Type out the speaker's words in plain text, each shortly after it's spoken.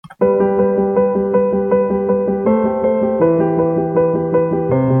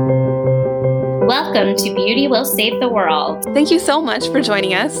Welcome to Beauty Will Save the World. Thank you so much for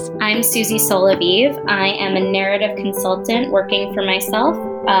joining us. I'm Susie Solaviv. I am a narrative consultant working for myself,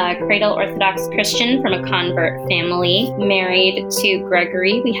 a cradle Orthodox Christian from a convert family, married to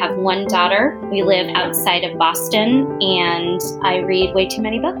Gregory. We have one daughter. We live outside of Boston, and I read way too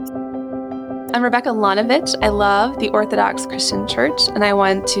many books. I'm Rebecca Lanovich. I love the Orthodox Christian Church, and I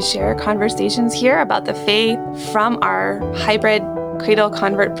want to share conversations here about the faith from our hybrid cradle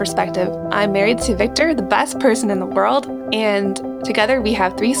convert perspective. I'm married to Victor, the best person in the world, and together we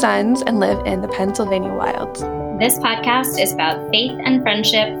have 3 sons and live in the Pennsylvania wilds. This podcast is about faith and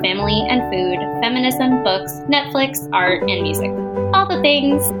friendship, family and food, feminism, books, Netflix, art, and music. All the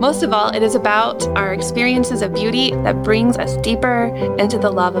things. Most of all, it is about our experiences of beauty that brings us deeper into the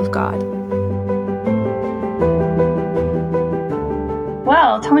love of God.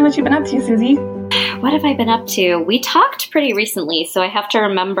 Well, tell me what you've been up to, Susie. What have I been up to? We talked pretty recently, so I have to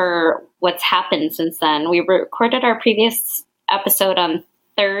remember what's happened since then. We recorded our previous episode on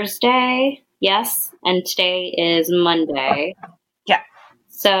Thursday, yes, and today is Monday. Yeah.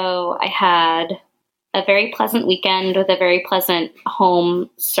 So I had a very pleasant weekend with a very pleasant home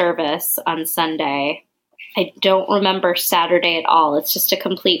service on Sunday. I don't remember Saturday at all. It's just a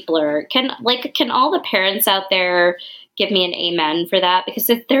complete blur. Can all the parents out there give me an amen for that?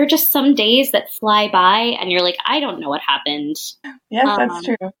 Because there are just some days that fly by and you're like, I don't know what happened. Yes, that's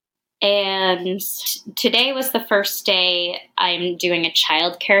true. And today was the first day I'm doing a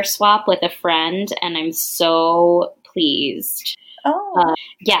childcare swap with a friend, and I'm so pleased. Oh.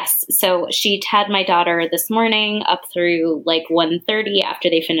 Yes. So she had my daughter this morning up through like 1:30 after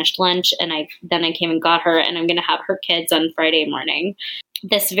they finished lunch. And then I came and got her, and I'm going to have her kids on Friday morning.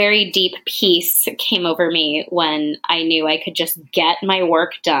 This very deep peace came over me when I knew I could just get my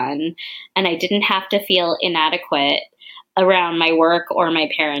work done and I didn't have to feel inadequate around my work or my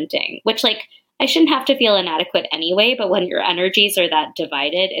parenting, which I shouldn't have to feel inadequate anyway. But when your energies are that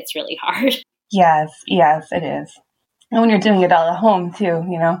divided, it's really hard. Yes, it is. And when you're doing it all at home too,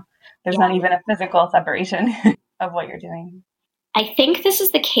 there's not even a physical separation of what you're doing. I think this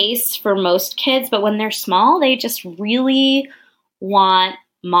is the case for most kids, but when they're small, they just really want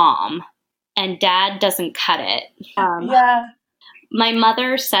mom, and dad doesn't cut it. Yeah. My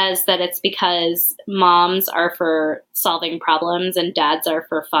mother says that it's because moms are for solving problems and dads are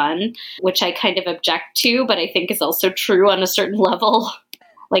for fun, which I kind of object to, but I think is also true on a certain level.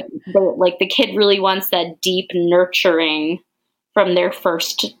 The kid really wants that deep nurturing from their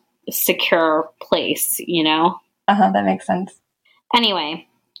first secure place, That makes sense. Anyway,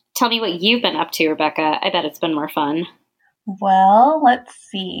 tell me what you've been up to, Rebecca. I bet it's been more fun. Well, let's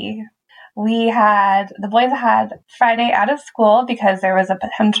see. The boys had Friday out of school because there was a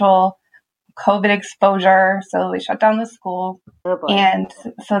potential COVID exposure, so they shut down the school. Oh boy. And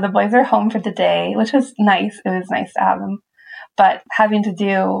so the boys are home for the day, which was nice. It was nice to have them. But having to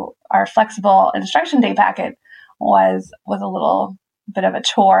do our flexible instruction day packet was a little bit of a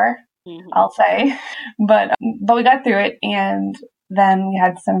chore, I'll say. But we got through it, and then we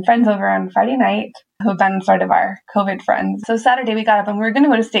had some friends over on Friday night who've been sort of our COVID friends. So Saturday we got up and we were going to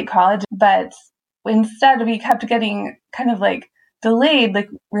go to State College, but instead we kept getting kind of delayed. We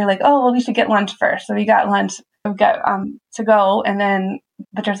were like, oh, well, we should get lunch first. So we got lunch, we got to go, and then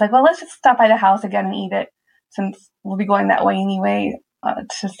Victor's like, well, let's just stop by the house again and eat it since we'll be going that way anyway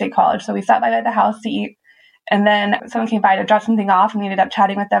to State College. So we stopped by the house to eat, and then someone came by to drop something off, and we ended up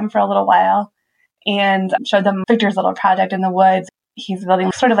chatting with them for a little while and showed them Victor's little project in the woods. He's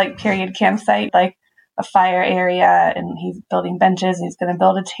building sort of period campsite, a fire area, and he's building benches, and he's going to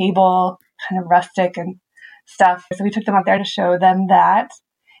build a table, kind of rustic and stuff. So we took them out there to show them that.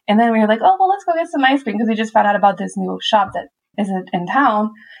 And then we were like, oh, well, let's go get some ice cream, because we just found out about this new shop that isn't in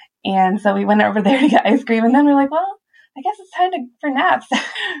town. And so we went over there to get ice cream, and then we were like, well, I guess it's time for naps.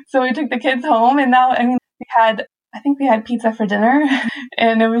 So we took the kids home, and now, I think we had pizza for dinner,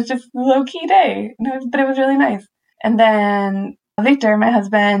 and it was just a low-key day, but it was really nice. And then Victor, my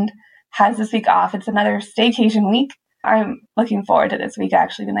husband, has this week off. It's another staycation week. I'm looking forward to this week.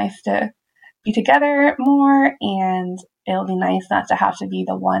 Actually, it'll be nice to be together more, and it'll be nice not to have to be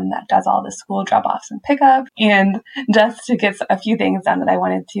the one that does all the school drop-offs and pickup, and just to get a few things done that I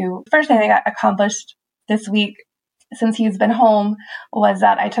wanted to. First thing I got accomplished this week, since he's been home, was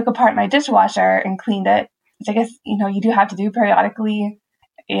that I took apart my dishwasher and cleaned it, which I guess, you do have to do periodically,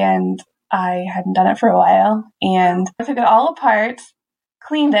 and I hadn't done it for a while. And I took it all apart,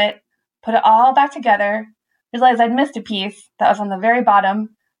 cleaned it, put it all back together, realized I'd missed a piece that was on the very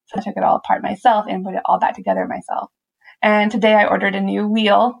bottom, so I took it all apart myself and put it all back together myself. And today I ordered a new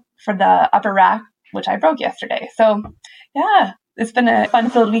wheel for the upper rack, which I broke yesterday. So yeah, It's been a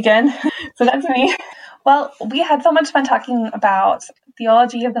fun-filled weekend. So that's me. Well, we had so much fun talking about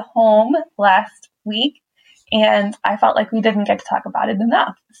theology of the home last week, and I felt like we didn't get to talk about it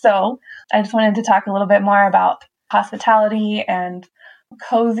enough. So I just wanted to talk a little bit more about hospitality and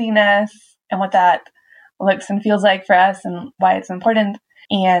coziness and what that looks and feels like for us and why it's important,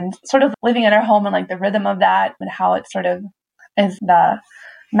 and sort of living in our home and like the rhythm of that and how it sort of is the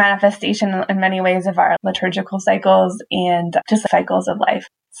manifestation in many ways of our liturgical cycles and just cycles of life.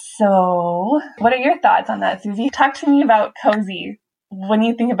 So what are your thoughts on that, Susie? Talk to me about cozy. When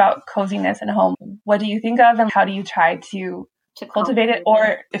you think about coziness in a home, what do you think of and how do you try to cultivate it?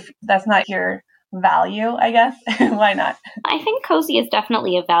 Or if that's not your value, I guess, why not? I think cozy is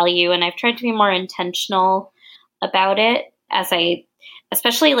definitely a value, and I've tried to be more intentional about it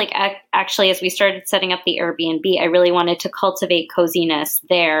especially like actually as we started setting up the Airbnb, I really wanted to cultivate coziness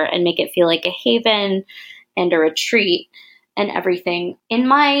there and make it feel like a haven and a retreat and everything. In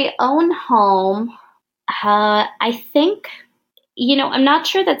my own home, I think, I'm not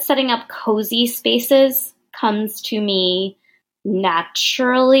sure that setting up cozy spaces comes to me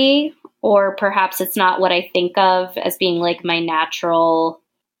naturally, or perhaps it's not what I think of as being like my natural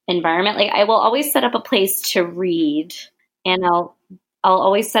environment. Like I will always set up a place to read, and I'll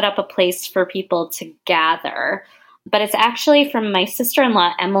always set up a place for people to gather. But it's actually from my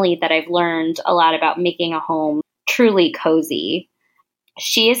sister-in-law, Emily, that I've learned a lot about making a home truly cozy.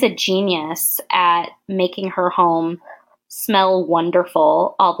 She is a genius at making her home smell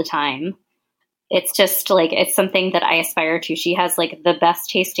wonderful all the time. It's just like, it's something that I aspire to. She has like the best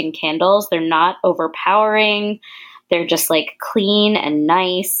tasting candles. They're not overpowering. They're just like clean and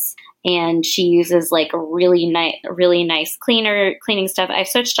nice. And she uses like really nice cleaning stuff. I've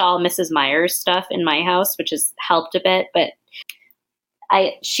switched to all Mrs. Meyer's stuff in my house, which has helped a bit. But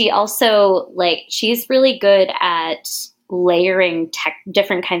she also she's really good at layering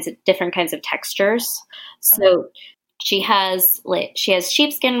different kinds of textures. So she has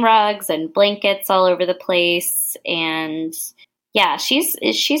sheepskin rugs and blankets all over the place, and yeah, she's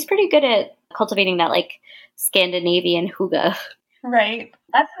pretty good at cultivating that like Scandinavian hygge. Right.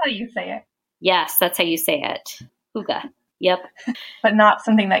 That's how you say it. Yes, that's how you say it. Hygge. Yep. But not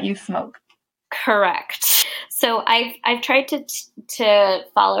something that you smoke. Correct. So I've tried to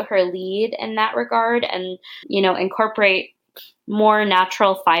follow her lead in that regard and, incorporate more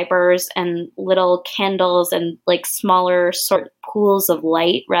natural fibers and little candles and like smaller sort of pools of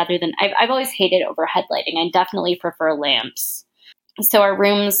light rather than, I've always hated overhead lighting. I definitely prefer lamps. So our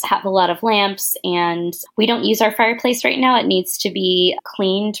rooms have a lot of lamps, and we don't use our fireplace right now. It needs to be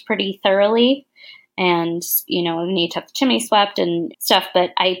cleaned pretty thoroughly, and, we need to have the chimney swept and stuff,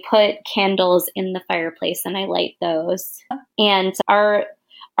 but I put candles in the fireplace and I light those. And our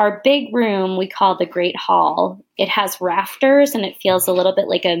big room we call the Great Hall. It has rafters and it feels a little bit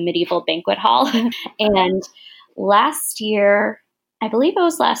like a medieval banquet hall. And I believe it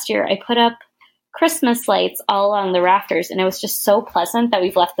was last year, I put up Christmas lights all along the rafters, and it was just so pleasant that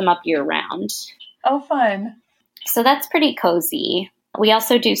we've left them up year round. Oh, fun. So that's pretty cozy. We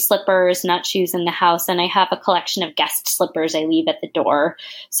also do slippers, not shoes in the house, and I have a collection of guest slippers I leave at the door.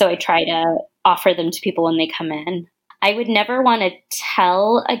 So I try to offer them to people when they come in. I would never want to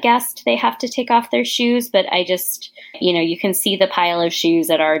tell a guest they have to take off their shoes, but I just, you can see the pile of shoes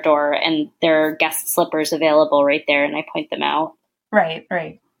at our door, and there are guest slippers available right there, and I point them out. Right.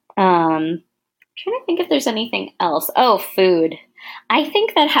 Trying to think if there's anything else. Oh, food. I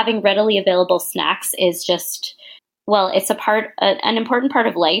think that having readily available snacks is just, it's an important part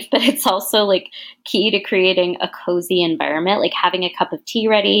of life, but it's also like key to creating a cozy environment, like having a cup of tea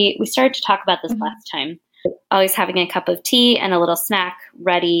ready. We started to talk about this last time. Always having a cup of tea and a little snack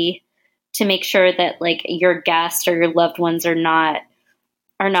ready to make sure that like your guest or your loved ones are not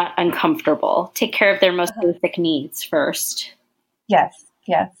uncomfortable. Take care of their most basic needs first. Yes.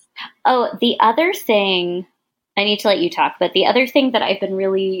 Oh, the other thing, I need to let you talk, but the other thing that I've been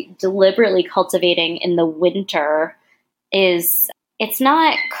really deliberately cultivating in the winter is, it's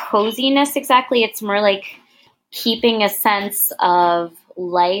not coziness exactly. It's more like keeping a sense of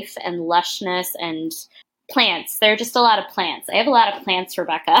life and lushness and plants. There are just a lot of plants. I have a lot of plants,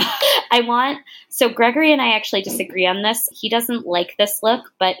 Rebecca. So Gregory and I actually disagree on this. He doesn't like this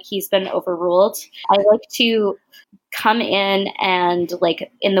look, but he's been overruled. I like to come in and like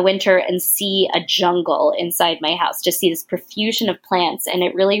in the winter and see a jungle inside my house, just see this profusion of plants, and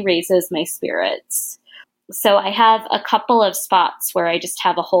it really raises my spirits. So I have a couple of spots where I just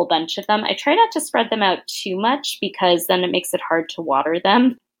have a whole bunch of them. I try not to spread them out too much because then it makes it hard to water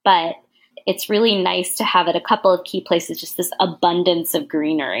them, but it's really nice to have at a couple of key places just this abundance of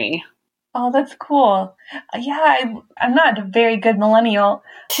greenery. Oh, that's cool. Yeah, I'm not a very good millennial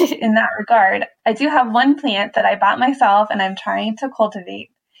in that regard. I do have one plant that I bought myself and I'm trying to cultivate.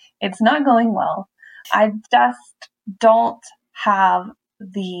 It's not going well. I just don't have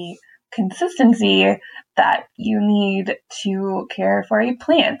the consistency that you need to care for a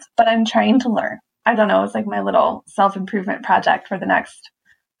plant, but I'm trying to learn. I don't know, it's like my little self-improvement project for the next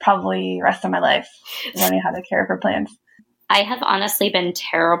probably rest of my life, learning how to care for plants. I have honestly been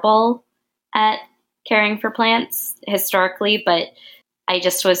terrible at caring for plants historically, but I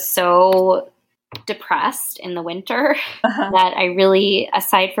just was so depressed in the winter that I really,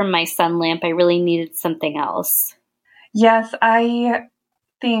 aside from my sun lamp, I really needed something else. Yes, I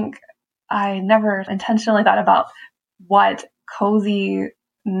think I never intentionally thought about what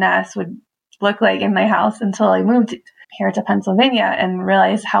coziness would look like in my house until I moved here to Pennsylvania and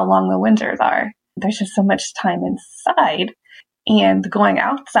realized how long the winters are. There's just so much time inside, and going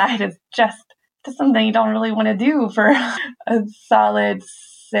outside is just something you don't really want to do for a solid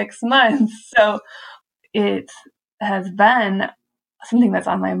 6 months. So it has been something that's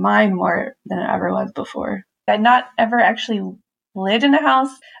on my mind more than it ever was before. I'd not ever actually lived in a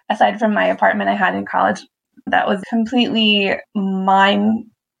house aside from my apartment I had in college. That was completely mine,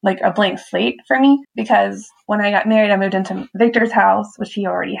 like a blank slate for me, because when I got married, I moved into Victor's house, which he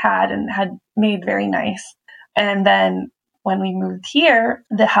already had and had made very nice. And then when we moved here,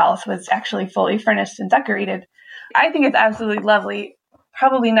 the house was actually fully furnished and decorated. I think it's absolutely lovely.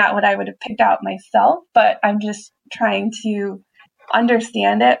 Probably not what I would have picked out myself, but I'm just trying to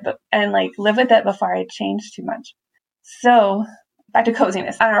understand it and like live with it before I change too much. So back to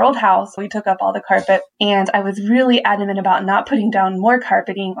coziness. On our old house, we took up all the carpet, and I was really adamant about not putting down more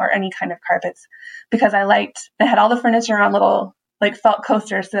carpeting or any kind of carpets because I had all the furniture on little like felt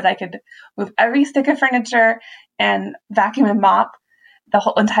coasters so that I could move every stick of furniture and vacuum and mop the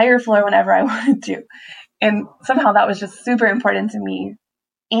whole entire floor whenever I wanted to. And somehow that was just super important to me.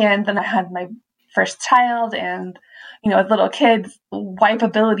 And then I had my first child, and with little kids,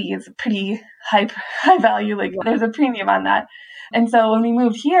 wipeability is pretty high value. Like there's a premium on that. And so when we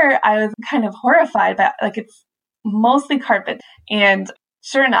moved here, I was kind of horrified, but like it's mostly carpet. And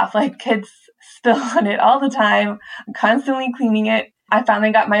sure enough, like kids spill on it all the time. I'm constantly cleaning it. I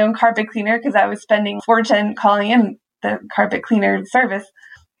finally got my own carpet cleaner because I was spending a fortune calling in the carpet cleaner service.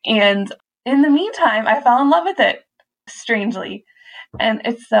 And in the meantime, I fell in love with it, strangely. And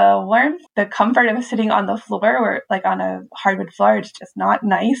it's the warmth, the comfort of sitting on the floor, where like on a hardwood floor, it's just not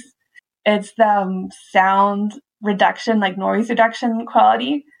nice. It's the sound reduction, like noise reduction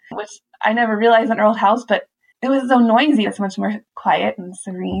quality, which I never realized in our old house, but it was so noisy. It's much more quiet and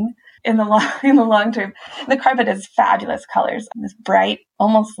serene in the long term. The carpet is fabulous colors. This bright,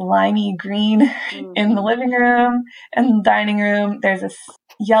 almost limey green in the living room and the dining room. There's this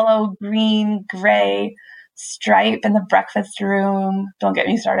yellow, green, gray stripe in the breakfast room. Don't get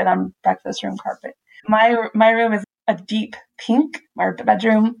me started on breakfast room carpet. My room is a deep pink. Our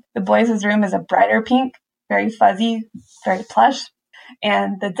bedroom, the boys' room, is a brighter pink, very fuzzy, very plush.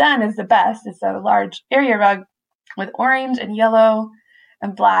 And the den is the best. It's a large area rug with orange and yellow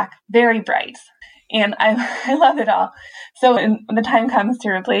and black, very bright. And I love it all. So when the time comes to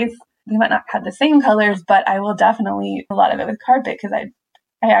replace, we might not have the same colors, but I will definitely a lot of it with carpet because I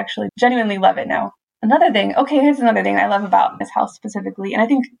actually genuinely love it now. Here's another thing I love about this house specifically. And I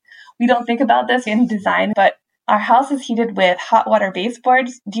think we don't think about this in design, but our house is heated with hot water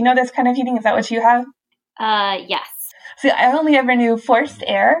baseboards. Do you know this kind of heating? Is that what you have? Yes. See, I only ever knew forced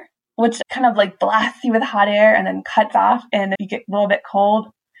air, which kind of like blasts you with hot air and then cuts off and you get a little bit cold,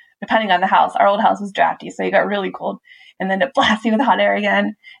 depending on the house. Our old house was drafty, so you got really cold. And then it blasts you with hot air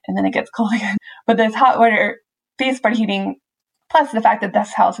again, and then it gets cold again. But there's hot water baseboard heating, plus the fact that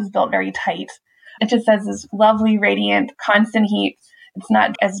this house is built very tight. It just has this lovely, radiant, constant heat. It's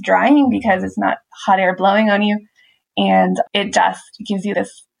not as drying because it's not hot air blowing on you. And it just gives you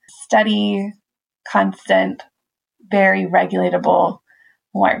this steady, constant, very regulatable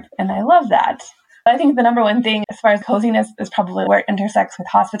warmth. And I love that. I think the number one thing as far as coziness is probably where it intersects with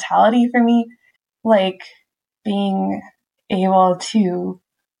hospitality for me. Like being able to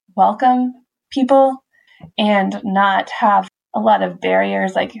welcome people and not have a lot of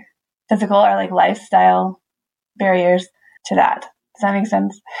barriers, like physical or like lifestyle barriers to that. Does that make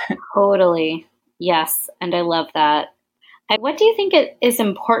sense? Totally. Yes. And I love that. What do you think is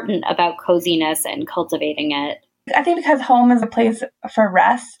important about coziness and cultivating it? I think because home is a place for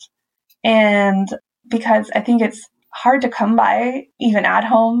rest, and because I think it's hard to come by even at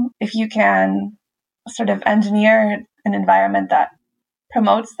home. If you can sort of engineer an environment that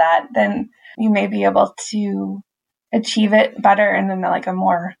promotes that, then you may be able to achieve it better and in like a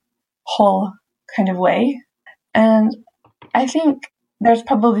more whole kind of way. And I think there's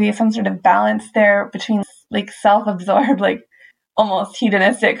probably some sort of balance there between like self-absorbed, like almost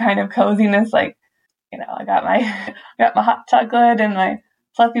hedonistic kind of coziness, like, I got my hot chocolate and my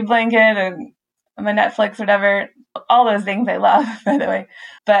fluffy blanket and my Netflix, whatever, all those things I love, by the way.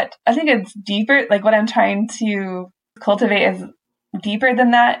 But I think it's deeper. Like what I'm trying to cultivate is deeper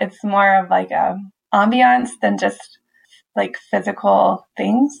than that. It's more of like a ambiance than just like physical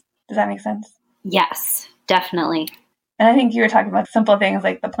things. Does that make sense? Yes, definitely. And I think you were talking about simple things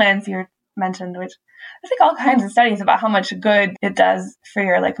like the plants you mentioned, which I think all kinds of studies about how much good it does for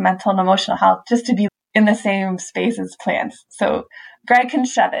your like mental and emotional health just to be in the same space as plants. So Greg can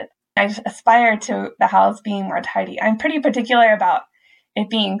shove it. I aspire to the house being more tidy. I'm pretty particular about it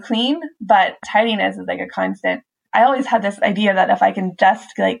being clean, but tidiness is like a constant. I always had this idea that if I can just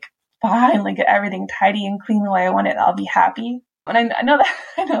like finally get everything tidy and clean the way I want it, I'll be happy. And I know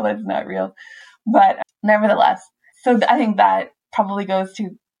that's not real, but nevertheless. So I think that probably goes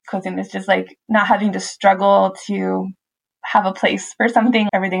to coziness, just like not having to struggle to have a place for something.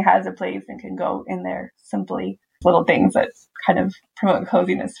 Everything has a place and can go in there simply. Little things that kind of promote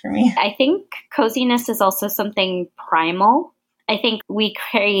coziness for me. I think coziness is also something primal. I think we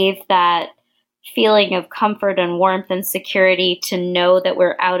crave that feeling of comfort and warmth and security to know that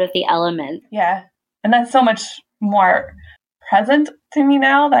we're out of the element. Yeah. And that's so much more present to me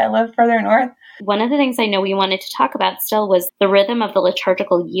now that I live further north. One of the things I know we wanted to talk about still was the rhythm of the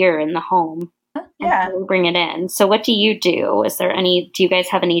liturgical year in the home. Yeah. And bring it in. So what do you do? Do you guys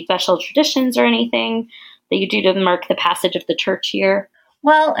have any special traditions or anything that you do to mark the passage of the church year?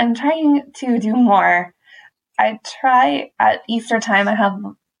 Well, I'm trying to do more. I try at Easter time, I have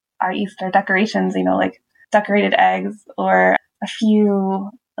our Easter decorations, like decorated eggs or a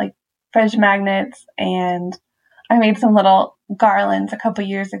few like fridge magnets. And I made some little garlands a couple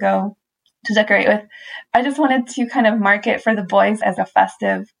years ago to decorate with. I just wanted to kind of mark it for the boys as a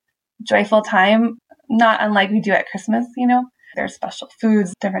festive, joyful time, not unlike we do at Christmas, There's special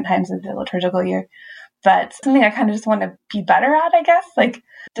foods, different times of the liturgical year. But something I kind of just want to be better at, I guess, like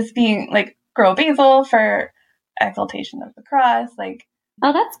just being like grow basil for exaltation of the cross. Like,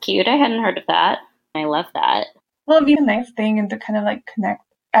 oh, that's cute. I hadn't heard of that. I love that. Well, it'd be a nice thing and to kind of like connect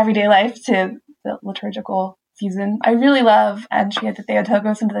everyday life to the liturgical season. I really love entry at the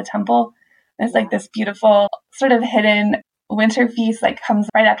Theotokos into the temple. And it's like this beautiful sort of hidden winter feast, like comes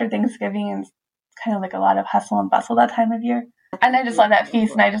right after Thanksgiving and it's kind of like a lot of hustle and bustle that time of year. And I just love that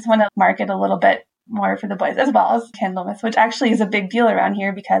feast and I just want to mark it a little bit more for the boys, as well as Candlemas, which actually is a big deal around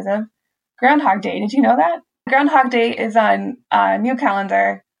here because of Groundhog Day. Did you know that? Groundhog Day is on a new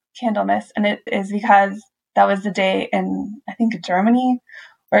calendar, Candlemas, and it is because that was the day in, I think, Germany,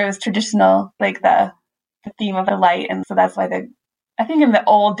 where it was traditional, like the theme of the light. And so that's why I think in the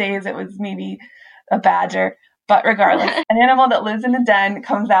old days it was maybe a badger, but regardless, an animal that lives in a den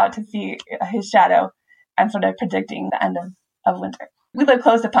comes out to see his shadow and sort of predicting the end of winter. We live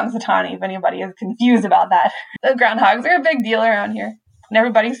close to Punxsutawney, if anybody is confused about that. The groundhogs are a big deal around here. And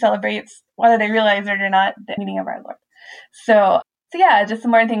everybody celebrates, whether they realize it or not, the meeting of our Lord. So yeah, just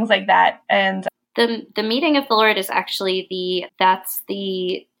some more things like that. And the meeting of the Lord is actually that's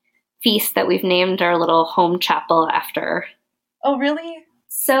the feast that we've named our little home chapel after. Oh, really?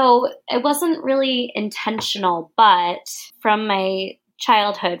 So it wasn't really intentional, but from my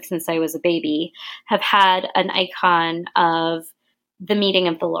childhood, since I was a baby, have had an icon of the meeting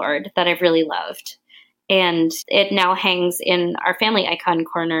of the Lord that I've really loved. And it now hangs in our family icon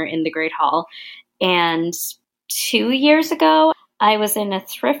corner in the Great Hall. And 2 years ago, I was in a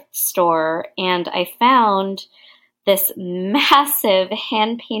thrift store and I found this massive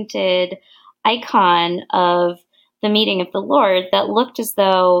hand-painted icon of the meeting of the Lord that looked as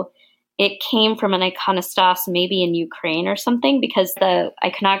though it came from an iconostas maybe in Ukraine or something, because the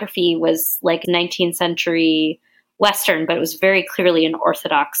iconography was like 19th century Western, but it was very clearly an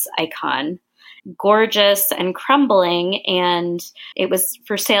Orthodox icon. Gorgeous and crumbling, and it was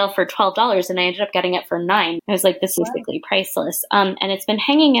for sale for $12, and I ended up getting it for $9. I was like, this is basically priceless. And it's been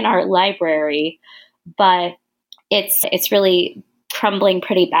hanging in our library, but it's really crumbling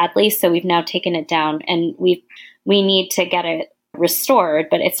pretty badly, so we've now taken it down, and we need to get it restored,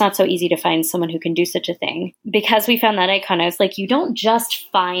 but it's not so easy to find someone who can do such a thing. Because we found that icon, I was like, you don't just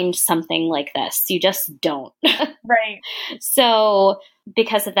find something like this. You just don't. Right. So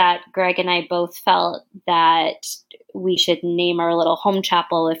because of that, Greg and I both felt that we should name our little home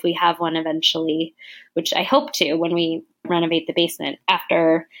chapel, if we have one eventually, which I hope to when we renovate the basement,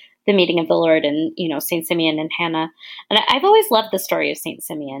 after the meeting of the Lord and, St. Simeon and Hannah. And I've always loved the story of St.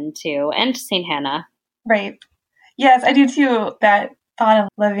 Simeon too, and St. Hannah. Right. Yes, I do too. That thought of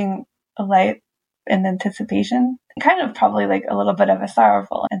living a light in anticipation, kind of probably like a little bit of a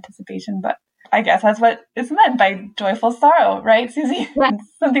sorrowful anticipation, but I guess that's what is meant by joyful sorrow, right, Susie?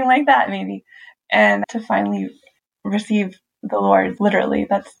 Something like that, maybe. And to finally receive the Lord, literally,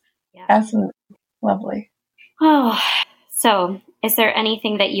 that's absolutely lovely. Oh, so is there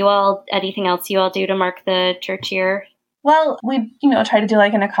anything else you all do to mark the church year? Well, we, try to do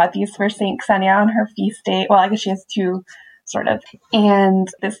like an Akathis for St. Xenia on her feast day. Well, I guess she has two, sort of. And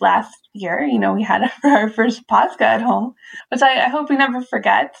this last year, we had our first Pascha at home, which I hope we never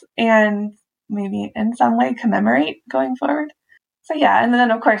forget and maybe in some way commemorate going forward. So yeah, and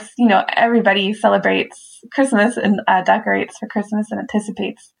then of course, everybody celebrates Christmas and decorates for Christmas and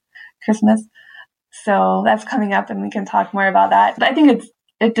anticipates Christmas. So that's coming up and we can talk more about that. But I think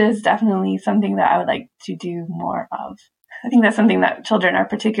it is definitely something that I would like to do more of. I think that's something that children are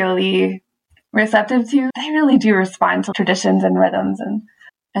particularly receptive to. They really do respond to traditions and rhythms.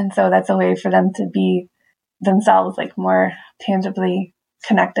 And so that's a way for them to be themselves like more tangibly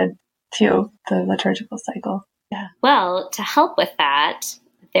connected to the liturgical cycle. Yeah. Well, to help with that,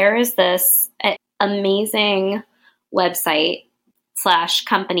 there is this amazing website /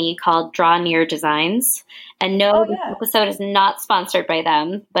 company called Draw Near Designs. And no, this episode is not sponsored by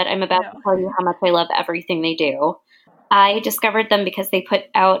them, but I'm about to tell you how much I love everything they do. I discovered them because they put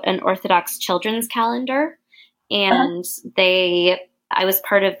out an Orthodox children's calendar, and I was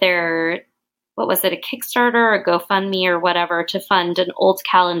part of their, what was it, a Kickstarter or GoFundMe or whatever to fund an old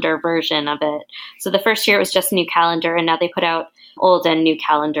calendar version of it. So the first year it was just a new calendar, and now they put out old and new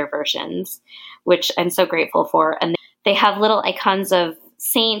calendar versions, which I'm so grateful for. And they have little icons of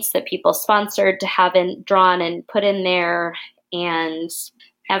saints that people sponsored to have drawn and put in there. And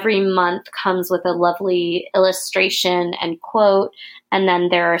every month comes with a lovely illustration and quote. And then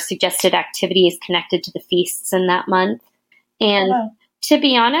there are suggested activities connected to the feasts in that month. And to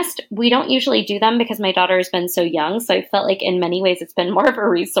be honest, we don't usually do them because my daughter has been so young. So I felt like in many ways it's been more of a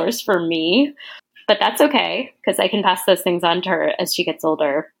resource for me. But that's okay because I can pass those things on to her as she gets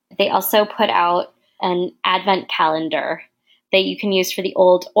older. They also put out an Advent calendar that you can use for the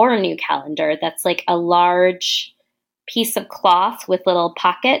old or new calendar. That's like a large piece of cloth with little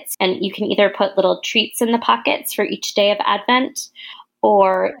pockets, and you can either put little treats in the pockets for each day of Advent,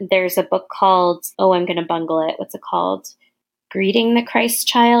 or there's a book called, I'm going to bungle it. What's it called? Greeting the Christ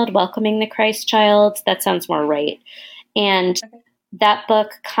Child, Welcoming the Christ Child. That sounds more right. And that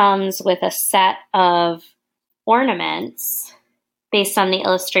book comes with a set of ornaments based on the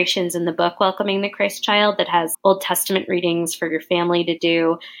illustrations in the book, Welcoming the Christ Child, that has Old Testament readings for your family to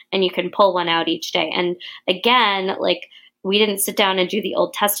do, and you can pull one out each day. And again, like, we didn't sit down and do the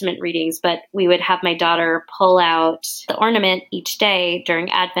Old Testament readings, but we would have my daughter pull out the ornament each day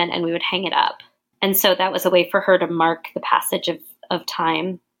during Advent, and we would hang it up. And so that was a way for her to mark the passage of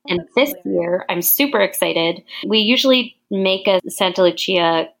time. And this year, I'm super excited. We usually make a Santa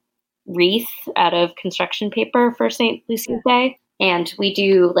Lucia wreath out of construction paper for St. Lucy's Day. And we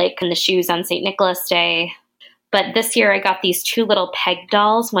do like the shoes on St. Nicholas Day. But this year I got these two little peg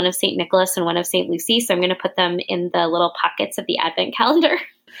dolls, one of St. Nicholas and one of St. Lucy. So I'm going to put them in the little pockets of the Advent calendar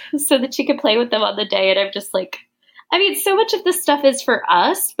so that she can play with them on the day. And I'm just like, I mean, so much of this stuff is for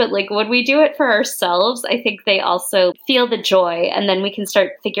us, but like when we do it for ourselves, I think they also feel the joy, and then we can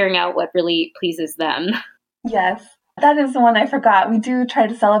start figuring out what really pleases them. Yes. That is the one I forgot. We do try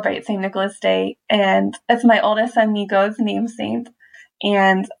to celebrate St. Nicholas Day, and it's my oldest son Nico's namesake.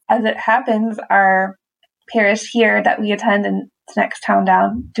 And as it happens, our parish here that we attend in the next town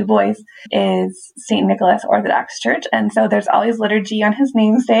down, Du Bois, is St. Nicholas Orthodox Church. And so there's always liturgy on his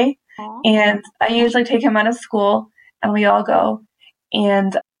namesday. And I usually take him out of school and we all go.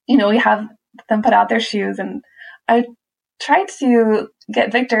 And, we have them put out their shoes. And I tried to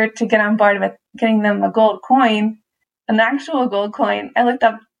get Victor to get on board with getting them a gold coin. An actual gold coin. I looked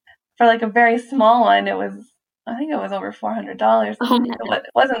up for like a very small one. I think it was over $400.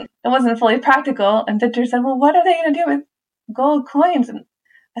 It wasn't fully practical. And Victor said, "Well, what are they going to do with gold coins?" And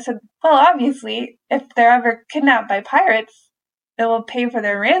I said, "Well, obviously, if they're ever kidnapped by pirates, it will pay for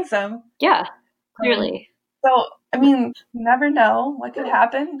their ransom." Yeah, clearly. So, I mean, you never know what could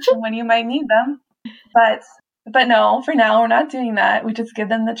happen when you might need them. But no, for now, we're not doing that. We just give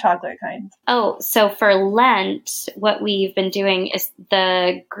them the chocolate kind. Oh, so for Lent, what we've been doing is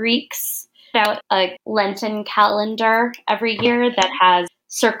the Greeks put out a Lenten calendar every year that has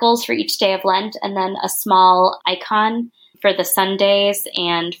circles for each day of Lent and then a small icon for the Sundays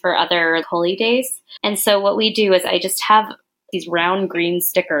and for other holy days. And so what we do is I just have these round green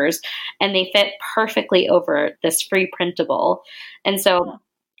stickers, and they fit perfectly over this free printable. And so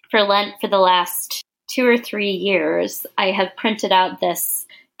for Lent, for the last 2 or 3 years, I have printed out this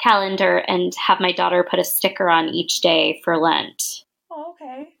calendar and have my daughter put a sticker on each day for Lent. Oh,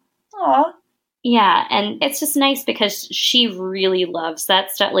 okay. Aw. Yeah, and it's just nice because she really loves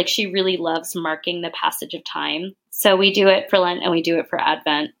that stuff. Like, she really loves marking the passage of time. So we do it for Lent and we do it for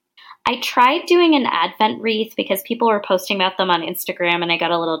Advent. I tried doing an Advent wreath because people were posting about them on Instagram and I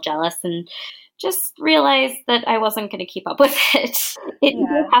got a little jealous and just realized that I wasn't going to keep up with it. It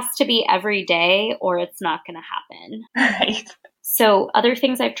either has to be every day or it's not going to happen. Right. So other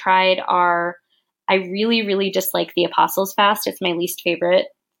things I've tried are, I really, really dislike the Apostles' Fast. It's my least favorite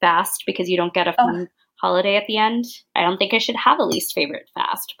fast because you don't get a fun holiday at the end. I don't think I should have a least favorite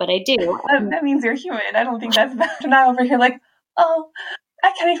fast, but I do. That means you're human. I don't think that's bad. I'm not over here like, oh,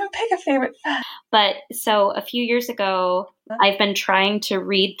 I can't even pick a favorite fast. But so a few years ago, I've been trying to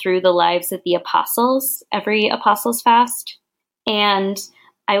read through the lives of the apostles, every Apostles' Fast. And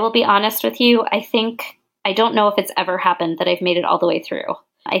I will be honest with you, I don't know if it's ever happened that I've made it all the way through.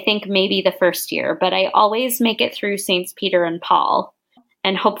 I think maybe the first year, but I always make it through Saints Peter and Paul,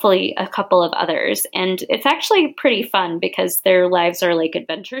 and hopefully a couple of others. And it's actually pretty fun because their lives are like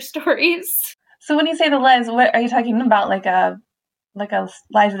adventure stories. So when you say the lives, what are you talking about? Like a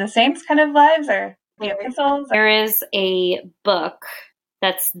Lives of the Saints kind of lives, or the epistles? There is a book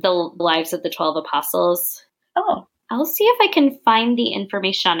that's the Lives of the 12 Apostles. Oh. I'll see if I can find the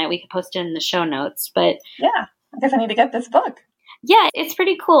information on it. We could post it in the show notes, but yeah, I guess I need to get this book. Yeah, it's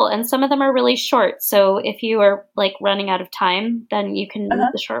pretty cool. And some of them are really short. So if you are like running out of time, then you can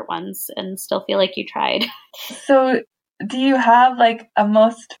read the short ones and still feel like you tried. So do you have like a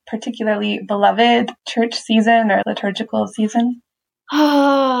most particularly beloved church season or liturgical season?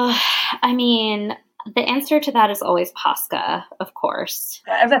 Oh, I mean, the answer to that is always Pascha, of course.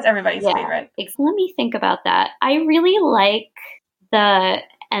 Yeah, that's everybody's favorite. Let me think about that. I really like the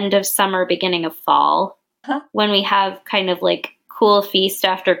end of summer, beginning of fall, when we have kind of like cool feast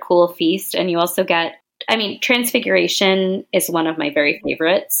after cool feast. And you also get, Transfiguration is one of my very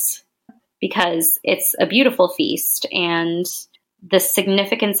favorites because it's a beautiful feast. And the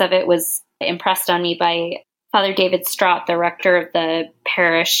significance of it was impressed on me by Father David Straught, the rector of the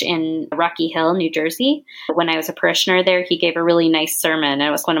parish in Rocky Hill, New Jersey. When I was a parishioner there, he gave a really nice sermon. And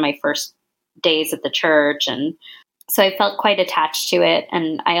it was one of my first days at the church. And so I felt quite attached to it.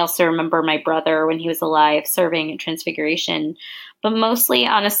 And I also remember my brother, when he was alive, serving at Transfiguration. But mostly,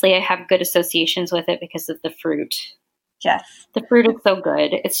 honestly, I have good associations with it because of the fruit. Yes. The fruit is so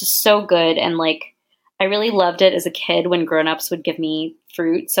good. It's just so good. And I really loved it as a kid when grown-ups would give me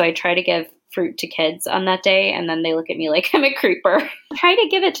fruit. So I try to give fruit to kids on that day. And then they look at me like I'm a creeper. I try to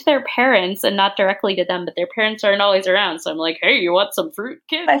give it to their parents and not directly to them, but their parents aren't always around. So I'm like, hey, you want some fruit,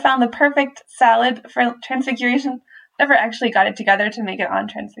 kid? I found the perfect salad for Transfiguration. Never actually got it together to make it on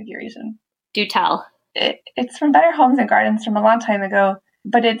Transfiguration. Do tell. It's from Better Homes and Gardens from a long time ago,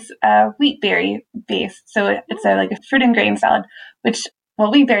 but it's wheat berry based. So it's a fruit and grain salad, which,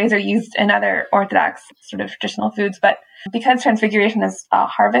 wheat berries are used in other Orthodox sort of traditional foods, but because Transfiguration is a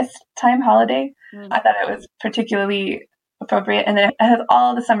harvest time holiday, I thought it was particularly appropriate. And then it has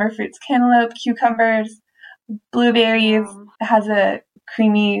all the summer fruits: cantaloupe, cucumbers, blueberries. It has a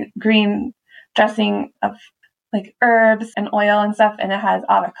creamy green dressing of herbs and oil and stuff, and it has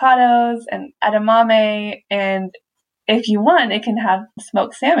avocados and edamame, and if you want, it can have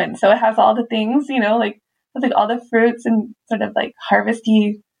smoked salmon. So it has all the things, all the fruits and sort of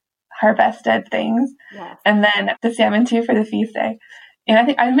harvested things. Yes. And then the salmon too for the feast day. And I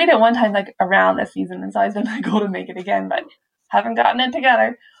think I made it one time around this season, and it's always been my goal to make it again, but haven't gotten it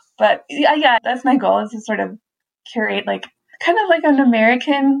together. But yeah, that's my goal, is to sort of curate kind of like an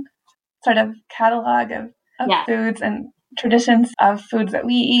American sort of catalog of foods and traditions of foods that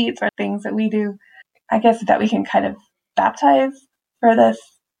we eat or things that we do, I guess, that we can kind of baptize for this.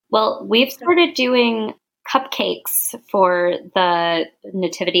 Well, we've started doing cupcakes for the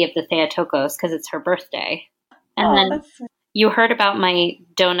Nativity of the Theotokos because it's her birthday. And then you heard about my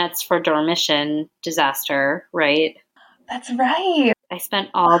Donuts for Dormition disaster, right? That's right. I spent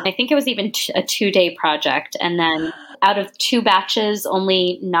I think it was even a 2-day project. And then out of 2 batches,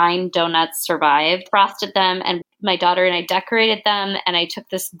 only 9 donuts survived. Frosted them, and my daughter and I decorated them. And I took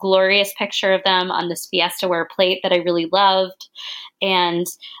this glorious picture of them on this Fiestaware plate that I really loved. And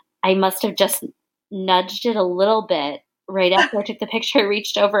I must have just nudged it a little bit right after I took the picture. I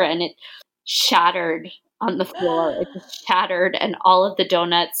reached over and it shattered on the floor. It just shattered, and all of the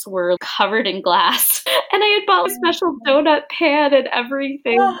donuts were covered in glass. And I had bought a special donut pan and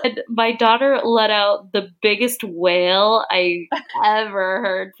everything. And my daughter let out the biggest wail I ever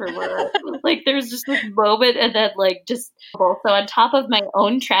heard from her. There was just this moment, and then so on top of my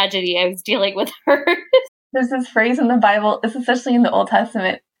own tragedy, I was dealing with hers. There's this phrase in the Bible, especially in the Old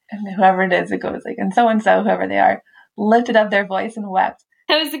Testament, and whoever it is, it goes like, and so, whoever they are, lifted up their voice and wept.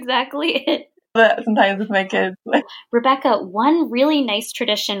 That was exactly it. But sometimes with my kids. Rebecca, one really nice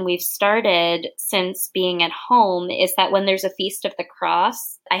tradition we've started since being at home is that when there's a Feast of the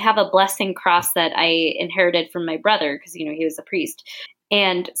Cross, I have a blessing cross that I inherited from my brother because, you know, he was a priest.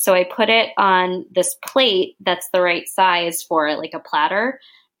 And so I put it on this plate that's the right size for it, like a platter.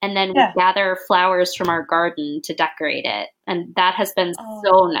 And then we gather flowers from our garden to decorate it. And that has been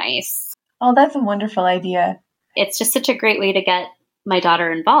so nice. Oh, that's a wonderful idea. It's just such a great way to get my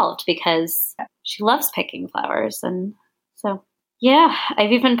daughter involved because she loves picking flowers. And so, yeah,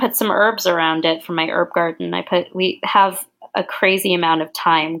 I've even put some herbs around it from my herb garden. We have a crazy amount of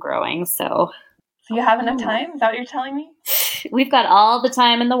thyme growing. So you have enough time? Is that what you're telling me? We've got all the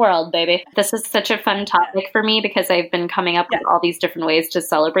time in the world, baby. This is such a fun topic for me because I've been coming up with all these different ways to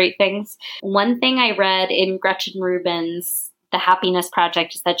celebrate things. One thing I read in Gretchen Rubin's The Happiness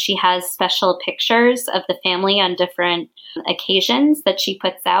Project is that she has special pictures of the family on different occasions that she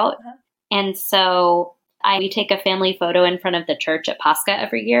puts out. And so we take a family photo in front of the church at Pascha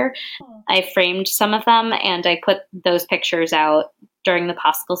every year. I framed some of them and I put those pictures out during the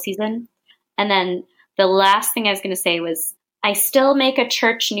Paschal season. And then the last thing I was going to say was I still make a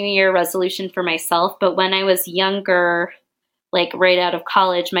church New Year resolution for myself. But when I was younger, like right out of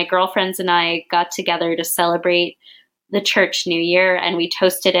college, my girlfriends and I got together to celebrate the church New Year, and we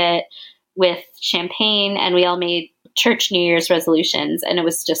toasted it with champagne, and we all made church New Year's resolutions, and it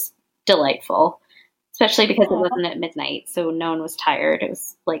was just delightful, especially because it wasn't at midnight, so no one was tired. It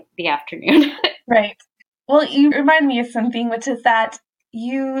was like the afternoon. Right. Well, you remind me of something, which is that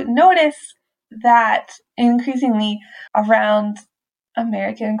you notice that increasingly around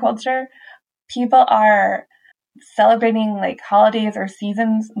American culture, people are celebrating like holidays or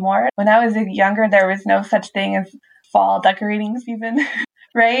seasons more. When I was younger, there was no such thing as fall decorating season,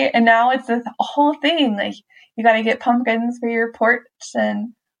 right? And now it's this whole thing. Like you got to get pumpkins for your porch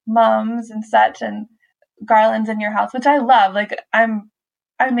and mums and such, and garlands in your house, which I love. Like I'm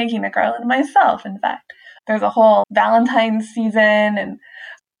making a garland myself. In fact, there's a whole Valentine's season, and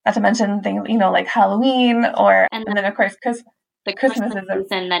not to mention things, you know, like Halloween, and then of course the Christmas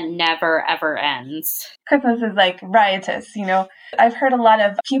season that never ever ends. Christmas is like riotous, you know. I've heard a lot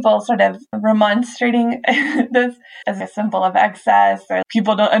of people sort of remonstrating this as a symbol of excess, or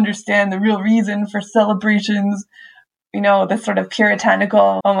people don't understand the real reason for celebrations, you know, this sort of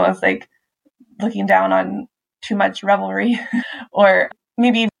puritanical, almost like looking down on too much revelry, or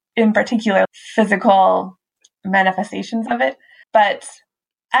maybe in particular physical manifestations of it. But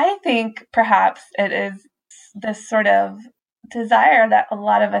I think perhaps it is this sort of desire that a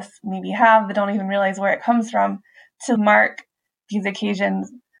lot of us maybe have that don't even realize where it comes from, to mark these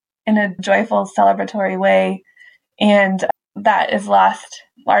occasions in a joyful, celebratory way. And that is lost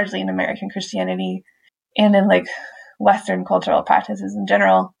largely in American Christianity and in like Western cultural practices in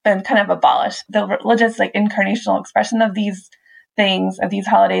general, been kind of abolished. The religious, like incarnational expression of these things, of these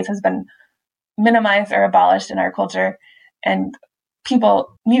holidays, has been minimized or abolished in our culture. And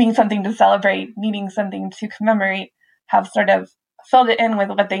people needing something to celebrate, needing something to commemorate, have sort of filled it in with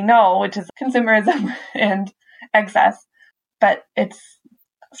what they know, which is consumerism and excess. But it's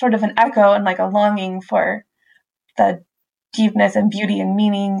sort of an echo and like a longing for the deepness and beauty and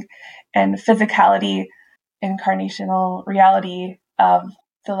meaning and physicality, incarnational reality of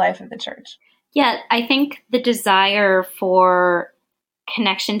the life of the church. Yeah, I think the desire for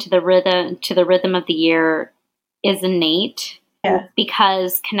connection to the rhythm of the year is innate. Yeah.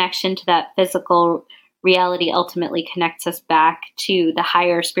 Because connection to that physical reality ultimately connects us back to the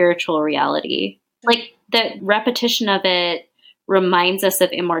higher spiritual reality. Like the repetition of it reminds us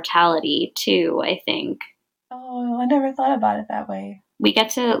of immortality too, I think. Oh, I never thought about it that way. We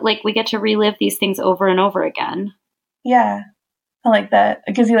get to relive these things over and over again. Yeah. I like that.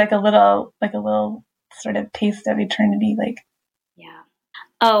 It gives you like a little sort of taste of eternity, like. Yeah.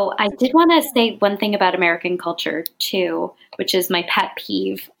 Oh, I did want to say one thing about American culture too, which is my pet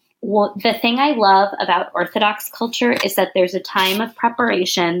peeve. Well, the thing I love about Orthodox culture is that there's a time of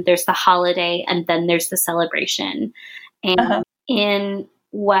preparation, there's the holiday, and then there's the celebration. And in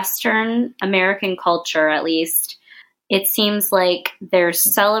Western American culture, at least, it seems like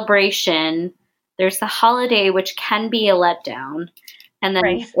there's celebration, there's the holiday, which can be a letdown, and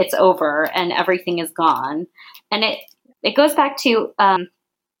then it's over and everything is gone. And it goes back to, I'm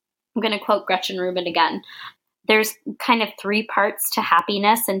going to quote Gretchen Rubin again. There's kind of three parts to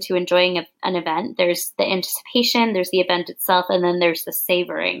happiness and to enjoying an event. There's the anticipation, there's the event itself, and then there's the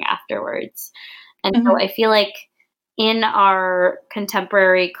savoring afterwards. And so I feel like in our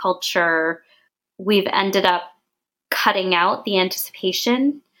contemporary culture, we've ended up cutting out the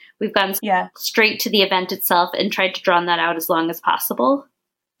anticipation. We've gone straight to the event itself and tried to draw that out as long as possible.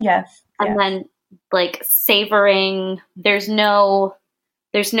 Yes. And then like savoring, there's no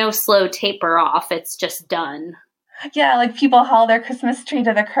slow taper off. It's just done. Yeah, like people haul their Christmas tree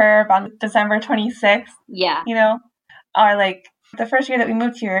to the curb on December 26th. Yeah. You know? Or like the first year that we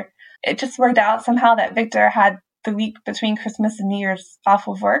moved here, it just worked out somehow that Victor had the week between Christmas and New Year's off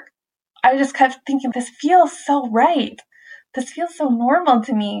of work. I just kept thinking, this feels so right. This feels so normal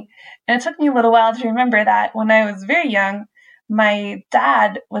to me. And it took me a little while to remember that when I was very young, my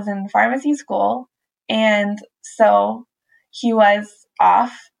dad was in pharmacy school. And so he was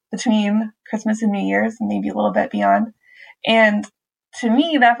off between Christmas and New Year's, maybe a little bit beyond. And to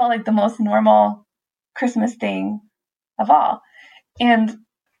me, that felt like the most normal Christmas thing of all. And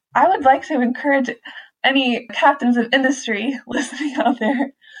I would like to encourage any captains of industry listening out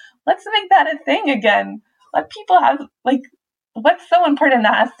there, let's make that a thing again. Let people have, like, what's so important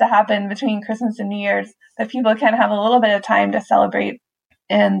that has to happen between Christmas and New Year's that people can have a little bit of time to celebrate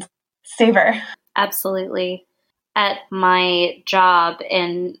and savor. Absolutely. At my job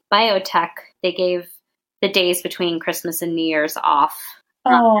in biotech, they gave the days between Christmas and New Year's off.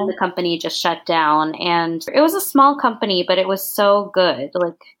 And the company just shut down. And it was a small company, but it was so good.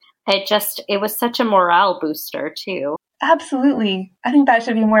 Like, it was such a morale booster, too. Absolutely. I think that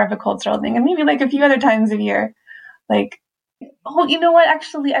should be more of a cultural thing. And maybe like a few other times a year. Like, you know what?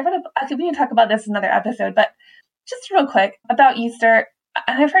 Actually, we can talk about this in another episode, but just real quick about Easter.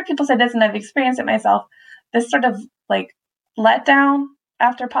 And I've heard people say this and I've experienced it myself. This sort of like letdown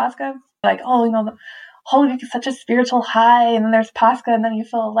after Pascha. Like, the Holy Week is such a spiritual high, and then there's Pascha, and then you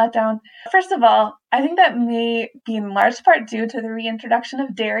feel a letdown. First of all, I think that may be in large part due to the reintroduction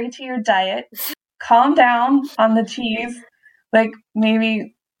of dairy to your diet. Calm down on the cheese. Like,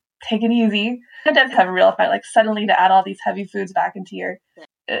 maybe take it easy. It does have a real effect, like suddenly to add all these heavy foods back into your,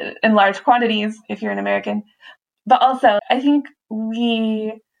 in large quantities if you're an American. But also, I think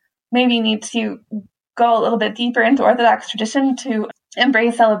we maybe need to go a little bit deeper into Orthodox tradition to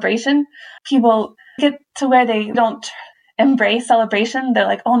embrace celebration. People get to where they don't embrace celebration. They're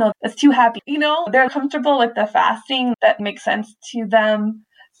like, oh no, it's too happy. They're comfortable with the fasting that makes sense to them.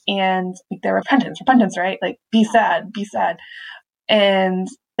 And like their repentance, right? Like, be sad. And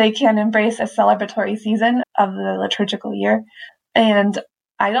they can embrace a celebratory season of the liturgical year. And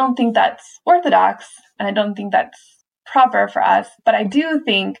I don't think that's Orthodox, and I don't think that's proper for us. But I do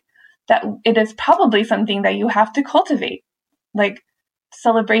think that it is probably something that you have to cultivate, like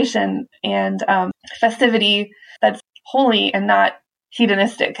celebration and festivity that's holy and not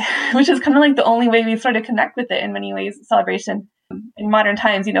hedonistic, which is kind of like the only way we sort of connect with it in many ways, celebration in modern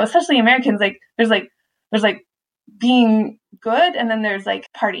times, especially Americans, like there's being good and then there's like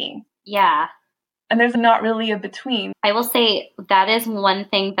partying. Yeah. And there's not really a between. I will say that is one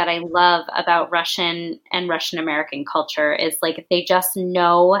thing that I love about Russian and Russian American culture is like they just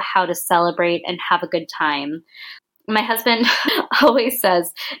know how to celebrate and have a good time. My husband always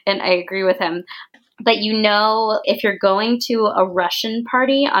says, and I agree with him, but if you're going to a Russian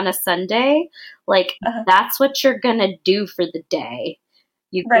party on a Sunday, like that's what you're going to do for the day.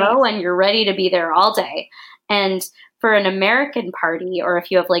 You go and you're ready to be there all day. And for an American party, or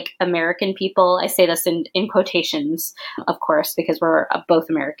if you have like American people, I say this in quotations, of course, because we're both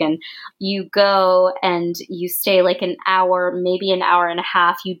American, you go and you stay like an hour, maybe an hour and a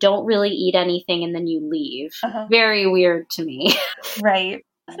half. You don't really eat anything and then you leave. Very weird to me. Right.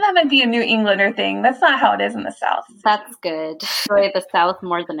 That might be a New Englander thing. That's not how it is in the South. That's good. Enjoy the South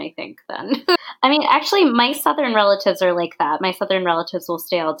more than I think then. I mean, actually, my Southern relatives are like that. My Southern relatives will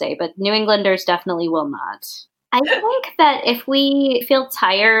stay all day, but New Englanders definitely will not. I think that if we feel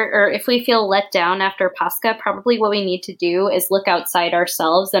tired or if we feel let down after Pascha, probably what we need to do is look outside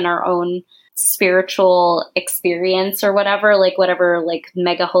ourselves and our own spiritual experience or whatever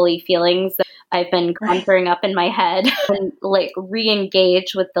mega holy feelings that I've been conjuring up in my head and like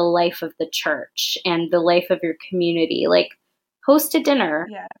re-engage with the life of the church and the life of your community. Like host a dinner.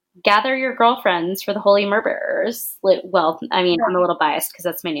 Yeah. Gather your girlfriends for the Holy Myrrhers. Well, I mean, I'm a little biased because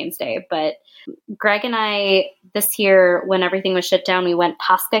that's my name's day, but Greg and I, this year, when everything was shut down, we went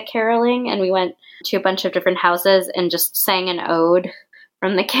Pascha caroling and we went to a bunch of different houses and just sang an ode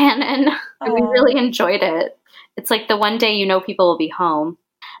from the canon. And we really enjoyed it. It's like the one day people will be home.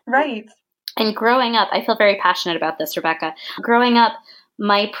 Right. And growing up, I feel very passionate about this, Rebecca. Growing up,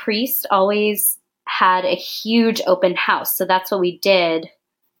 my priest always had a huge open house. So that's what we did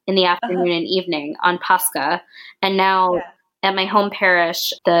in the afternoon and evening on Pascha. And now at my home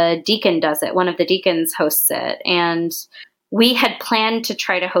parish, the deacon does it. One of the deacons hosts it. And we had planned to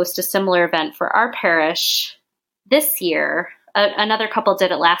try to host a similar event for our parish this year, Another couple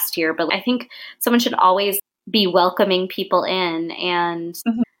did it last year, but I think someone should always be welcoming people in. And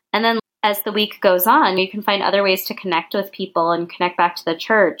then as the week goes on, you can find other ways to connect with people and connect back to the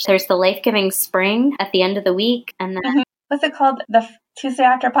church. There's the Life-Giving Spring at the end of the week. And then what's it called? The Tuesday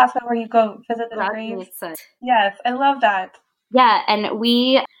after Passover where you go visit the graves? Yes, I love that. Yeah, and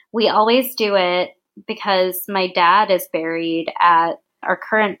we always do it because my dad is buried at our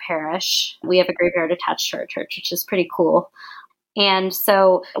current parish. We have a graveyard attached to our church, which is pretty cool. And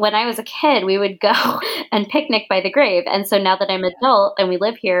so when I was a kid, we would go and picnic by the grave. And so now that I'm an adult and we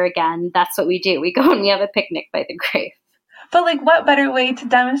live here again, that's what we do. We go and we have a picnic by the grave. But like, what better way to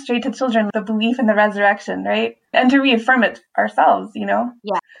demonstrate to children the belief in the resurrection, right? And to reaffirm it ourselves, you know?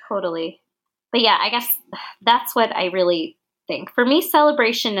 Yeah, totally. But yeah, I guess that's what I really think. For me,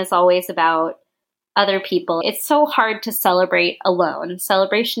 celebration is always about other people. It's so hard to celebrate alone.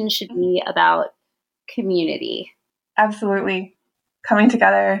 Celebration should be about community. Absolutely. Coming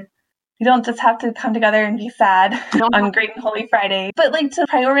together. You don't just have to come together and be sad on Great and Holy Friday, but like to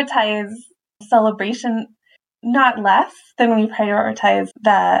prioritize celebration not less than we prioritize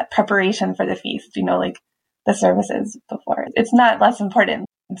the preparation for the feast, you know, like the services before. It's not less important.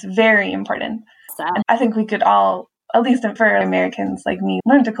 It's very important. So, and I think we could all, at least for Americans like me,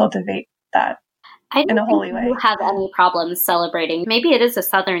 learn to cultivate that in a holy way. I don't have any problems celebrating. Maybe it is a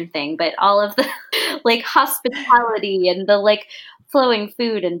Southern thing, but all of the like hospitality and the like flowing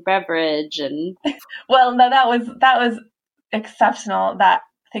food and beverage and well, no, that was exceptional. That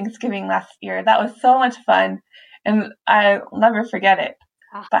Thanksgiving last year, that was so much fun, and I'll never forget it.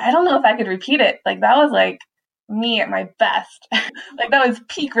 But I don't know if I could repeat it. Like that was like me at my best. Like that was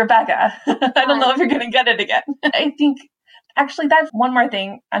peak Rebecca. I don't know if you're gonna get it again. I think actually that's one more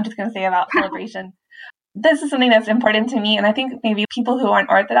thing I'm just gonna say about celebration. This is something that's important to me, and I think maybe people who aren't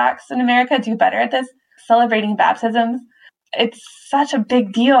Orthodox in America do better at this. Celebrating baptisms. It's such a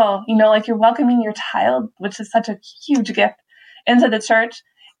big deal, you know, like you're welcoming your child, which is such a huge gift, into the church.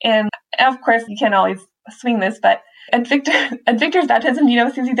 And of course, you can't always swing this, but at Victor's baptism, you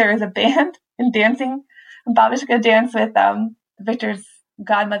know, Susie, there was a band and dancing, and babushka dance with Victor's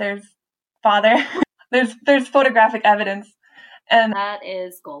godmother's father. There's photographic evidence, and that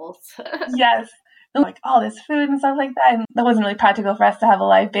is goals. Yes, and like all this food and stuff like that. And that wasn't really practical for us to have a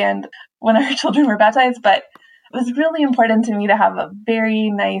live band when our children were baptized, but it was really important to me to have a very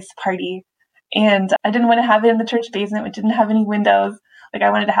nice party. And I didn't want to have it in the church basement, which didn't have any windows. Like I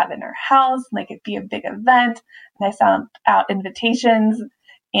wanted to have it in our house, like it'd be a big event. And I sent out invitations,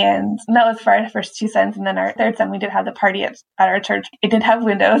 and that was for our first two sons. And then our third son, we did have the party at our church. It did have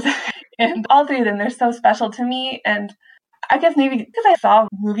windows, and all three of them, they're so special to me. And I guess maybe because I saw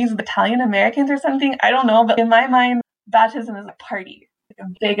movies with Italian Americans or something, I don't know. But in my mind, baptism is a party, like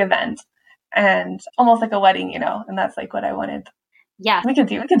a big event, and almost like a wedding, you know. And that's like what I wanted. Yeah, we could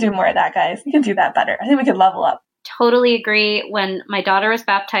do more of that, guys. We could do that better. I think we could level up. Totally agree. When my daughter was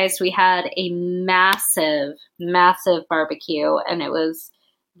baptized, we had a massive, massive barbecue, and it was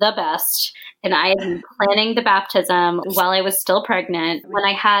the best. And I had been planning the baptism while I was still pregnant. When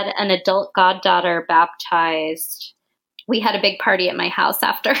I had an adult goddaughter baptized, we had a big party at my house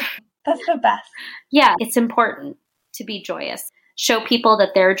after. That's the best. Yeah, it's important to be joyous. Show people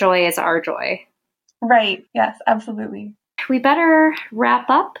that their joy is our joy. Right. Yes, absolutely. We better wrap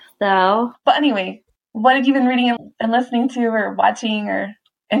up, though. But anyway, what have you been reading and listening to or watching or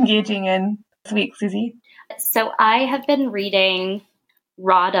engaging in this week, Susie? So I have been reading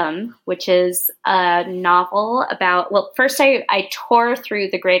Rodham, which is a novel about, well, first I tore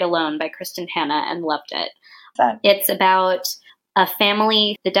through The Great Alone by Kristen Hanna and loved it. It's about a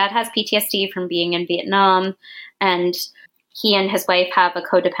family. The dad has PTSD from being in Vietnam, and he and his wife have a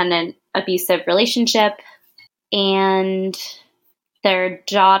codependent, abusive relationship. And their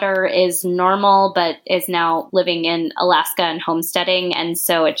daughter is normal, but is now living in Alaska and homesteading. And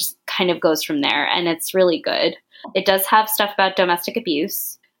so it just kind of goes from there. And it's really good. It does have stuff about domestic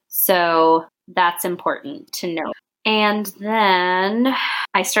abuse. So that's important to know. And then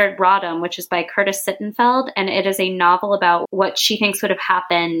I started Rodham, which is by Curtis Sittenfeld. And it is a novel about what she thinks would have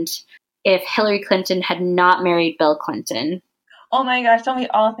happened if Hillary Clinton had not married Bill Clinton. Oh my gosh, don't we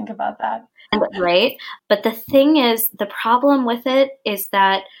all think about that? Right? But the thing is, the problem with it is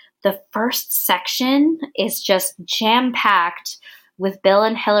that the first section is just jam-packed with Bill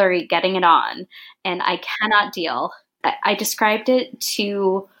and Hillary getting it on. And I cannot deal. I described it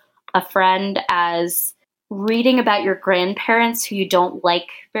to a friend as reading about your grandparents who you don't like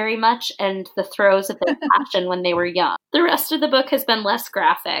very much and the throes of their passion when they were young. The rest of the book has been less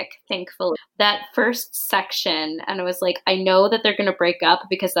graphic, thankfully. That first section, and it was like, I know that they're going to break up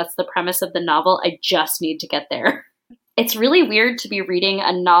because that's the premise of the novel. I just need to get there. It's really weird to be reading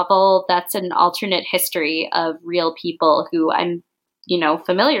a novel that's an alternate history of real people who I'm,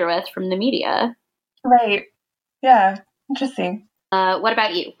 familiar with from the media. Right. Yeah. Interesting. What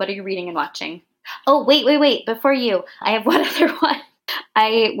about you? What are you reading and watching? Oh, wait. Before you, I have one other one.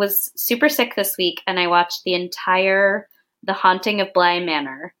 I was super sick this week and I watched the entire The Haunting of Bly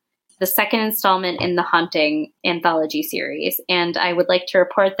Manor, the second installment in the Haunting anthology series. And I would like to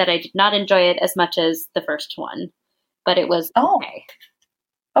report that I did not enjoy it as much as the first one, but it was okay.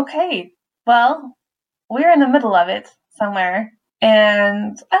 Okay. Well, we're in the middle of it somewhere.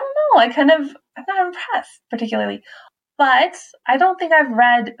 And I don't know, I'm not impressed particularly. But I don't think I've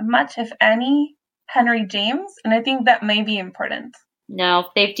read much, if any, Henry James. And I think that may be important. No,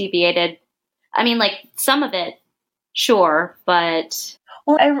 they've deviated. I mean, like, some of it, sure, but...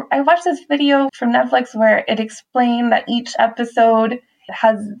 Well, I watched this video from Netflix where it explained that each episode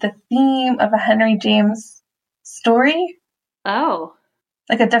has the theme of a Henry James story. Oh.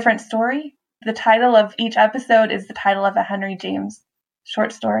 Like a different story. The title of each episode is the title of a Henry James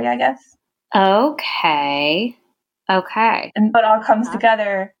short story, I guess. Okay. And it all comes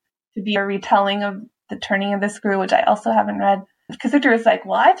together to be a retelling of The Turning of the Screw, which I also haven't read. Because Victor was like,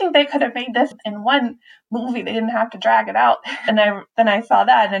 well, I think they could have made this in one movie. They didn't have to drag it out. And then I saw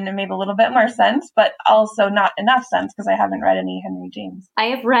that and it made a little bit more sense, but also not enough sense because I haven't read any Henry James. I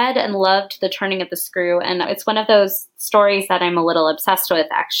have read and loved The Turning of the Screw, and it's one of those stories that I'm a little obsessed with,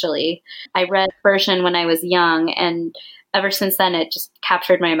 actually. I read the version when I was young, and ever since then, it just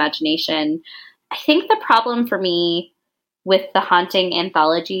captured my imagination. I think the problem for me with the Haunting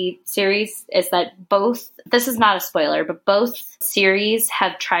anthology series is that this is not a spoiler, but both series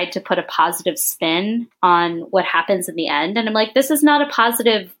have tried to put a positive spin on what happens in the end. And I'm like, this is not a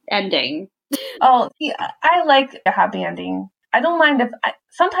positive ending. Oh, see, I like a happy ending. I don't mind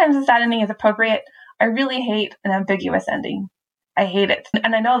sometimes a sad ending is appropriate. I really hate an ambiguous ending. I hate it.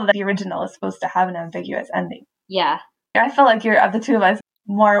 And I know that the original is supposed to have an ambiguous ending. Yeah. I feel like you're, of the two of us,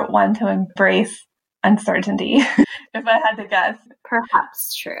 more one to embrace uncertainty, if I had to guess.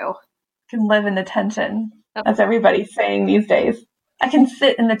 Perhaps true. Can live in the tension, as everybody's saying these days. I can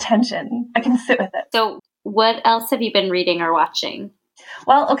sit in the tension. I can sit with it. So what else have you been reading or watching?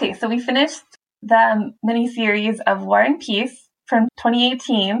 Well, okay, so we finished the miniseries of War and Peace from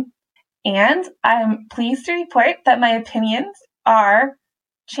 2018, and I'm pleased to report that my opinions are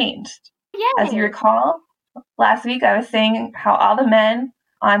changed. Yay. As you recall, last week I was saying how all the men,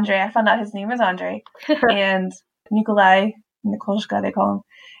 Andre, I found out his name is Andre, and Nikolai, Nikolshka they call him,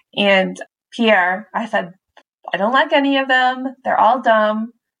 and Pierre, I said, I don't like any of them. They're all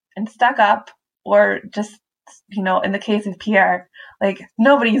dumb and stuck up, or just, in the case of Pierre, like,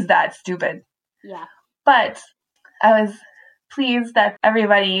 nobody's that stupid. Yeah. But I was pleased that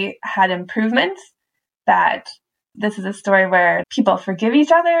everybody had improvements, that this is a story where people forgive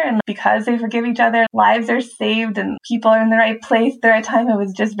each other, and because they forgive each other, lives are saved and people are in the right place at the right time. It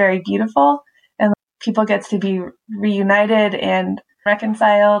was just very beautiful, and people get to be reunited and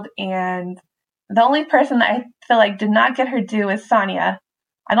reconciled. And the only person I feel like did not get her due is Sonia.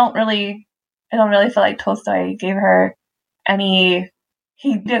 I don't really feel like Tolstoy gave her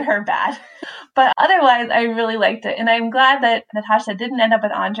he did her bad. But otherwise, I really liked it. And I'm glad that Natasha didn't end up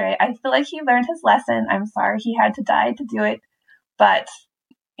with Andre. I feel like he learned his lesson. I'm sorry he had to die to do it. But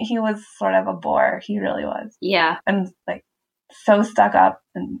he was sort of a bore. He really was. Yeah. And like so stuck up,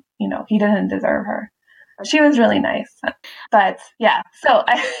 and, he didn't deserve her. She was really nice. But yeah, so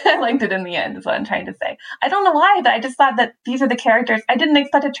I liked it in the end is what I'm trying to say. I don't know why, but I just thought that these are the characters. I didn't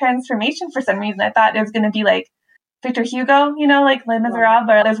expect a transformation for some reason. I thought it was going to be like Victor Hugo, like Les Miserables,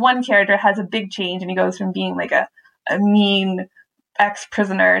 or there's one character has a big change and he goes from being like a mean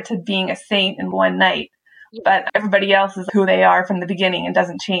ex-prisoner to being a saint in one night. But everybody else is who they are from the beginning and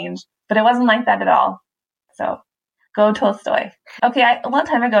doesn't change. But it wasn't like that at all. So go Tolstoy. Okay, a long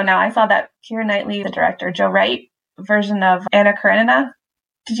time ago now, I saw that Keira Knightley, the director, Joe Wright version of Anna Karenina.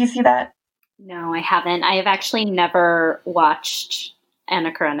 Did you see that? No, I haven't. I have actually never watched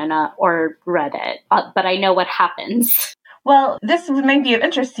Anna Karenina or read it, but I know what happens. Well, this might be of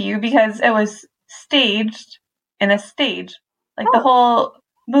interest to you because it was staged in a stage. Like the whole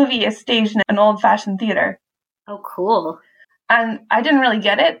movie is staged in an old-fashioned theater. Oh, cool. And I didn't really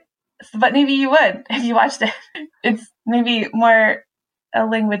get it, but maybe you would if you watched it. It's maybe more a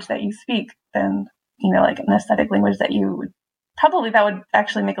language that you speak than, like an aesthetic language that you would. Probably that would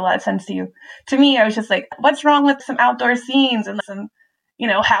actually make a lot of sense to you. To me, I was just like, what's wrong with some outdoor scenes and some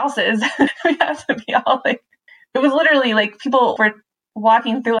houses? We have to be all like, it was literally like people were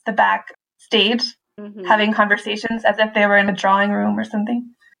walking through the back stage, having conversations as if they were in a drawing room or something.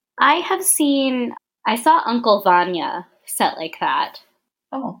 I have seen I saw Uncle Vanya set like that.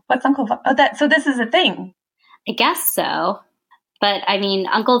 Oh, what's Uncle Vanya? Oh, so this is a thing. I guess so. But I mean,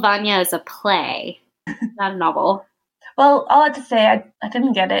 Uncle Vanya is a play, not a novel. Well, all I have to say, I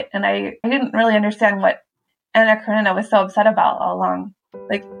didn't get it, and I didn't really understand what Anna Karenina was so upset about all along.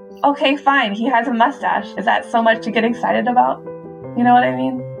 Like, okay, fine, he has a mustache. Is that so much to get excited about? You know what I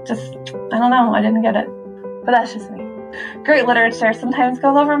mean? Just, I don't know, I didn't get it. But that's just me. Great literature sometimes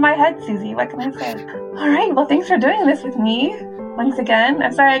goes over my head, Susie. What can I say? All right, well, thanks for doing this with me once again.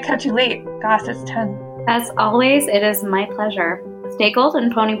 I'm sorry I kept you late. Gosh, it's 10. As always, it is my pleasure. Stay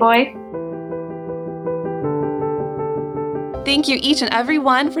golden, Pony Boy. Thank you each and every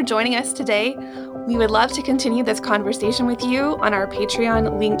one for joining us today. We would love to continue this conversation with you on our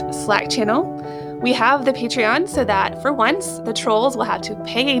Patreon linked Slack channel. We have the Patreon so that for once, the trolls will have to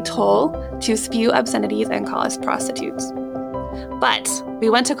pay a toll to spew obscenities and call us prostitutes. But we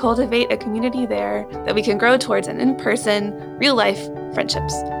want to cultivate a community there that we can grow towards an in-person, real-life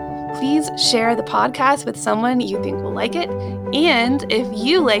friendships. Please share the podcast with someone you think will like it. And if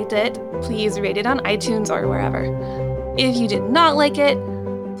you liked it, please rate it on iTunes or wherever. If you did not like it,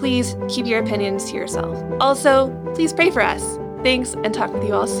 please keep your opinions to yourself. Also, please pray for us. Thanks, and talk with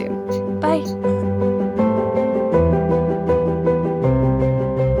you all soon. Bye.